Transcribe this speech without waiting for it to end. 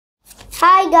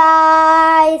Hi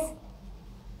guys,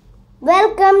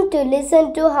 welcome to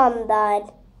Listen to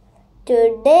Hamdad.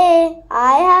 Today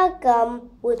I have come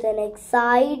with an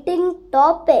exciting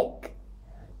topic.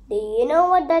 Do you know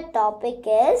what that topic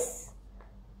is?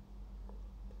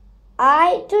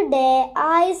 Today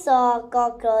I saw a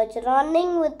cockroach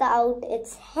running without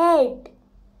its head.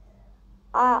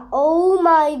 Oh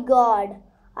my god,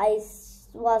 I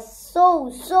was so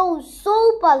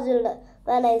puzzled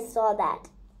when I saw that.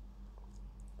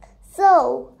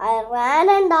 So I ran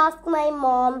and asked my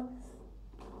mom,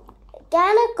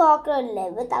 can a cockroach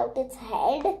live without its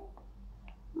head?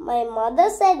 My mother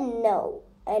said no,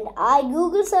 and I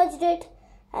Google searched it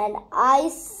and I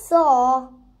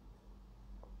saw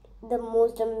the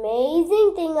most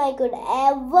amazing thing I could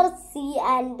ever see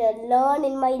and learn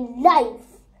in my life.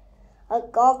 A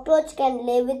cockroach can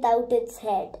live without its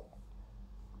head.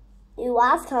 You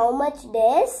ask how much it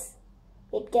is?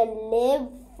 It can live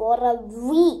for a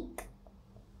week.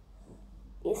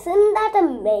 Isn't that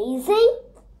amazing?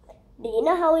 Do you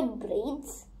know how it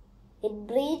breathes? It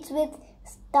breathes with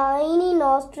tiny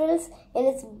nostrils in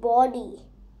its body.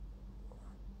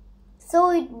 So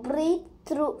it breathes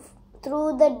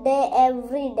through the day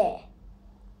every day.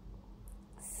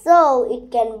 So it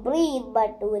can breathe,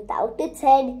 but without its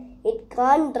head, it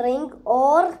can't drink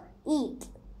or eat.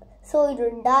 So it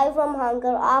will die from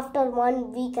hunger after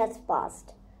 1 week has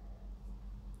passed.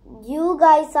 You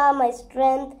guys are my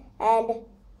strength, and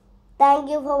thank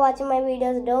you for watching my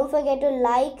videos. Don't forget to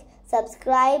like,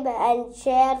 subscribe and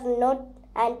share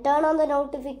and turn on the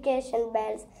notification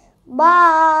bells.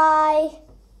 Bye.